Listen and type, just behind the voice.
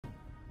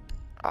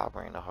I'll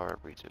bring the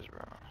hard breaches,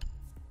 bro.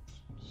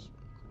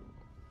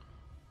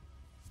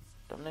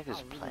 Them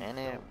niggas playing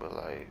it, but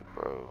like,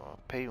 bro,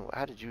 Peyton,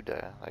 how did you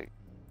die? Like,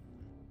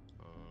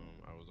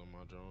 I was on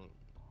my drone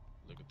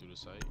looking through the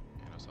site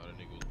and I saw the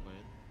nigga was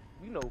playing.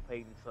 You know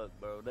Peyton suck,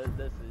 bro. That's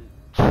it.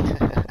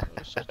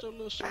 Shut your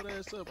little short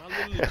ass up. I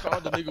literally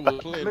called the nigga was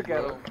playing, Look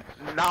at bro. him.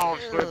 Now I'm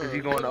sure because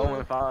you going to 0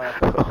 and 5.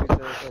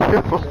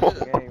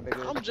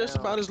 I'm just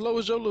about as low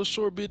as your little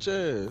short bitch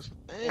ass.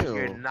 And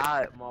you're Damn.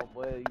 not, my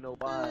boy. You know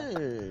why?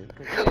 Man,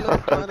 Because little you're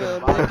leprechaun fucking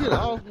ass, man, get bottom.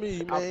 off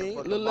me, Out the man.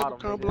 fucking Little bottom,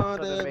 leprechaun nigga.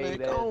 blonde Sugar ass, man,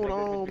 made go ass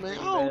nigga. on, Mr. man.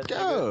 I Green don't ass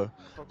nigga. care.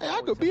 Fuck Hey, wrong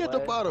I with could you, be at the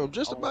boy? bottom,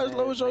 just about Owen as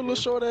low ass as your little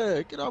nigga. short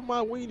ass. Get off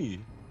my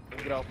weenie.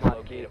 Get off my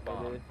dick,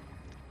 nigga.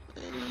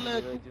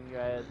 Ain't Nigga, like junior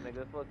ass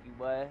nigga. Fuck you,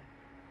 boy.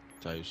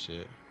 type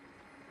shit.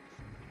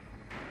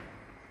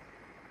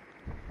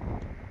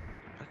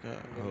 I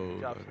got Nigga, hoes,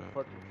 drop I some got,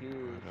 fucking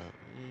kills.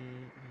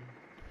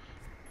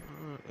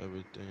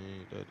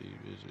 everything that these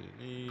bitches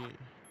need.